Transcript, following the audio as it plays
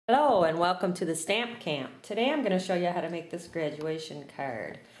Hello and welcome to the Stamp Camp. Today I'm going to show you how to make this graduation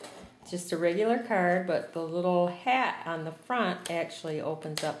card. It's just a regular card, but the little hat on the front actually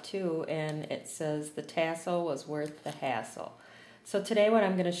opens up too, and it says the tassel was worth the hassle. So today what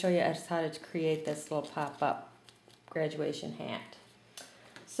I'm going to show you is how to create this little pop-up graduation hat.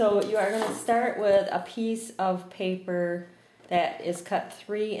 So you are going to start with a piece of paper that is cut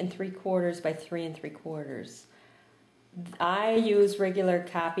 3 3/4 by 3 3/4. I use regular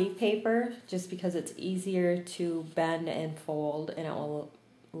copy paper just because it's easier to bend and fold, and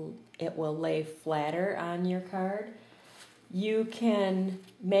it will lay flatter on your card. You can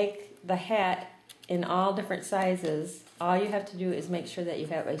make the hat in all different sizes. All you have to do is make sure that you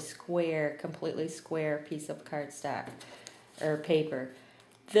have a square, completely square piece of cardstock or paper.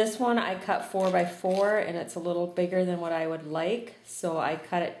 This one I cut 4 by 4, and it's a little bigger than what I would like, so I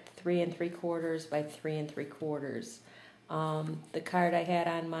cut it 3 3/4 by 3 3/4. The card I had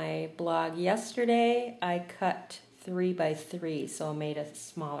on my blog yesterday, I cut 3 by 3, so I made a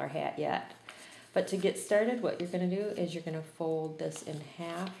smaller hat yet. But to get started, what you're going to do is you're going to fold this in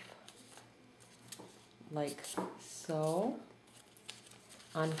half, like so.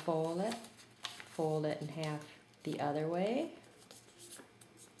 Unfold it, fold it in half the other way.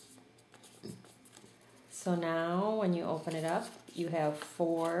 So now when you open it up, you have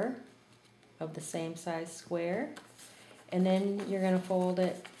 4 of the same size square. And then you're going to fold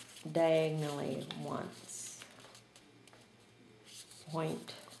it diagonally once,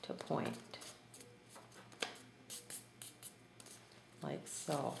 point to point, like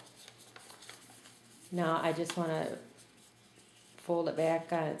so. Now I just want to fold it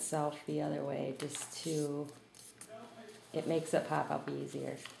back on itself the other way, just to, it makes it pop up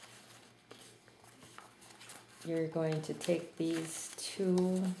easier. You're going to take these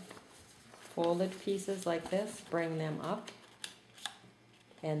 2 folded pieces like this, bring them up,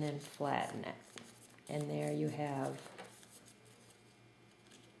 and then flatten it. And there you have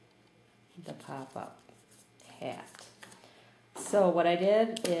the pop-up hat. So what I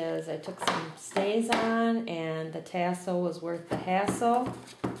did is I took some StazOn, and the tassel was worth the hassle.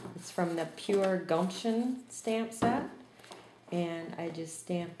 It's from the Pure Gumption stamp set. And I just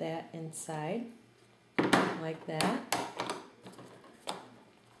stamped that inside like that.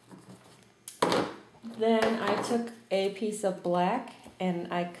 Then I took a piece of black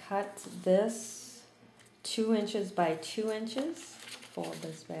and I cut this 2 inches by 2 inches. Fold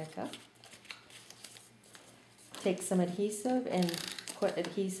this back up. Take some adhesive and put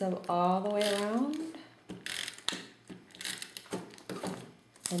adhesive all the way around.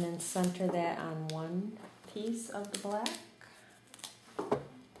 And then center that on one piece of the black.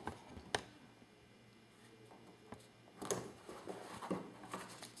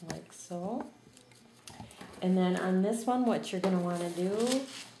 Like so. And then on this one, what you're going to want to do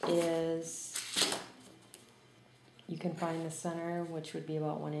is, you can find the center, which would be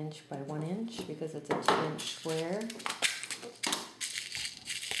about 1 inch by 1 inch, because it's a 2-inch square.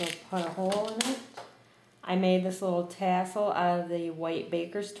 So put a hole in it. I made this little tassel out of the white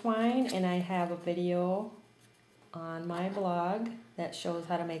baker's twine, and I have a video on my blog that shows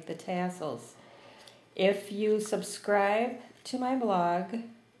how to make the tassels. If you subscribe to my blog,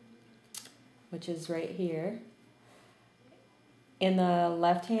 which is right here, in the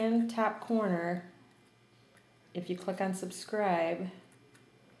left-hand top corner, if you click on subscribe,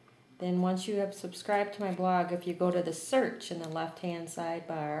 then once you have subscribed to my blog, if you go to the search in the left-hand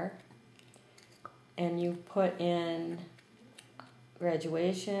sidebar and you put in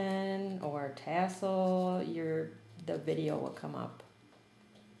graduation or tassel, the video will come up.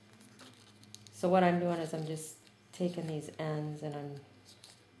 So what I'm doing is I'm just taking these ends and I'm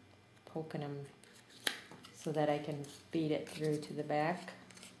poking them so that I can feed it through to the back,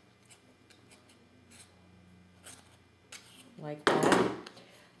 like that. I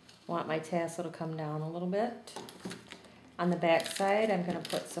want my tassel to come down a little bit. On the back side, I'm going to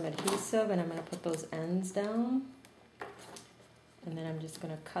put some adhesive, and I'm going to put those ends down, and then I'm just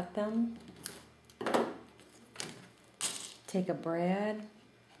going to cut them. Take a brad,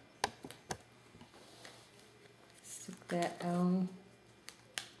 stick that down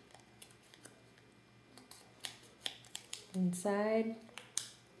inside,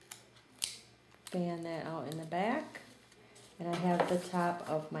 fan that out in the back, and I have the top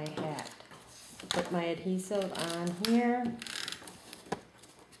of my hat. Put my adhesive on here.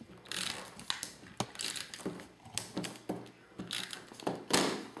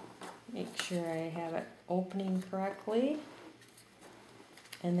 Make sure I have it opening correctly,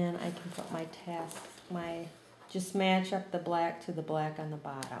 and then I can put my just match up the black to the black on the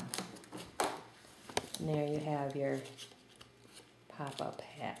bottom. And there you have your pop-up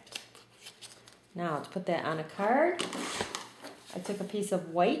hat. Now to put that on a card, I took a piece of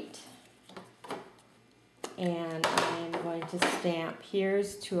white and I'm going to stamp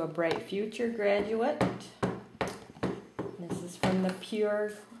 "Here's to a Bright Future, Graduate." This is from the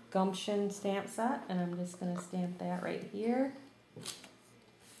Pure Gumption stamp set, and I'm just going to stamp that right here.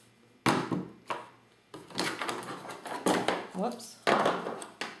 Whoops.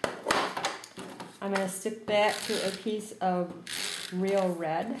 I'm going to stick that to a piece of real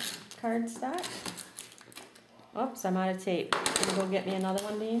red cardstock. Oops, I'm out of tape. Can you go get me another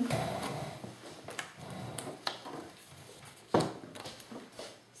one, Dean?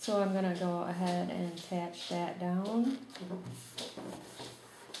 So I'm going to go ahead and attach that down.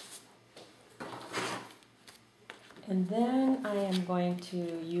 And then I am going to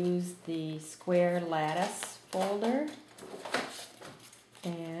use the square lattice folder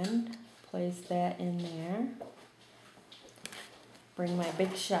and place that in there. Bring my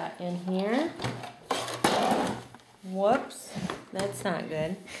Big Shot in here. Whoops, that's not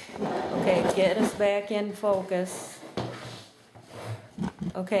good. Okay, get us back in focus.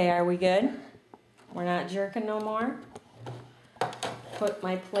 Okay, are we good? We're not jerking no more? Put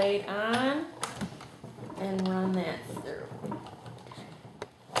my plate on and run that through.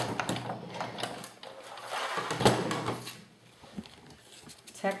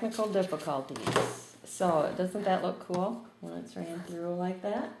 Technical difficulties. So, doesn't that look cool when it's ran through like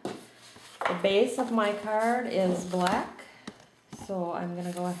that? The base of my card is black, so I'm going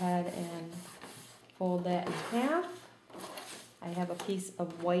to go ahead and fold that in half. I have a piece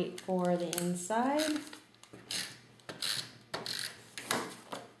of white for the inside.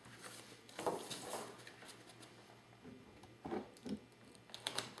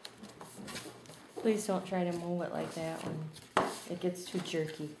 Please don't try to move it like that when it gets too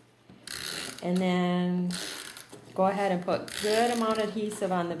jerky. And then go ahead and put good amount of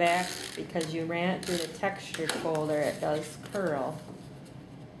adhesive on the back because you ran it through the textured folder. It does curl.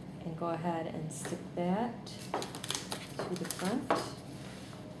 And go ahead and stick that to the front.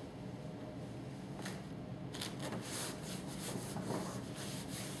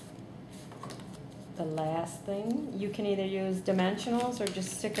 The last thing, you can either use dimensionals or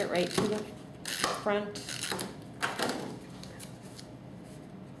just stick it right to the front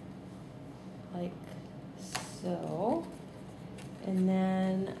like so. And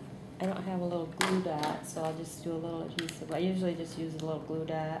then I don't have a little glue dot, so I'll just do a little adhesive. I usually just use a little glue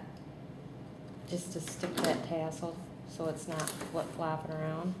dot just to stick that tassel so it's not flip-flopping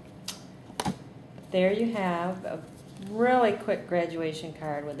around. There you have a really quick graduation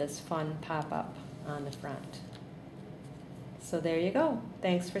card with this fun pop-up on the front. So there you go.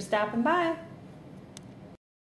 Thanks for stopping by.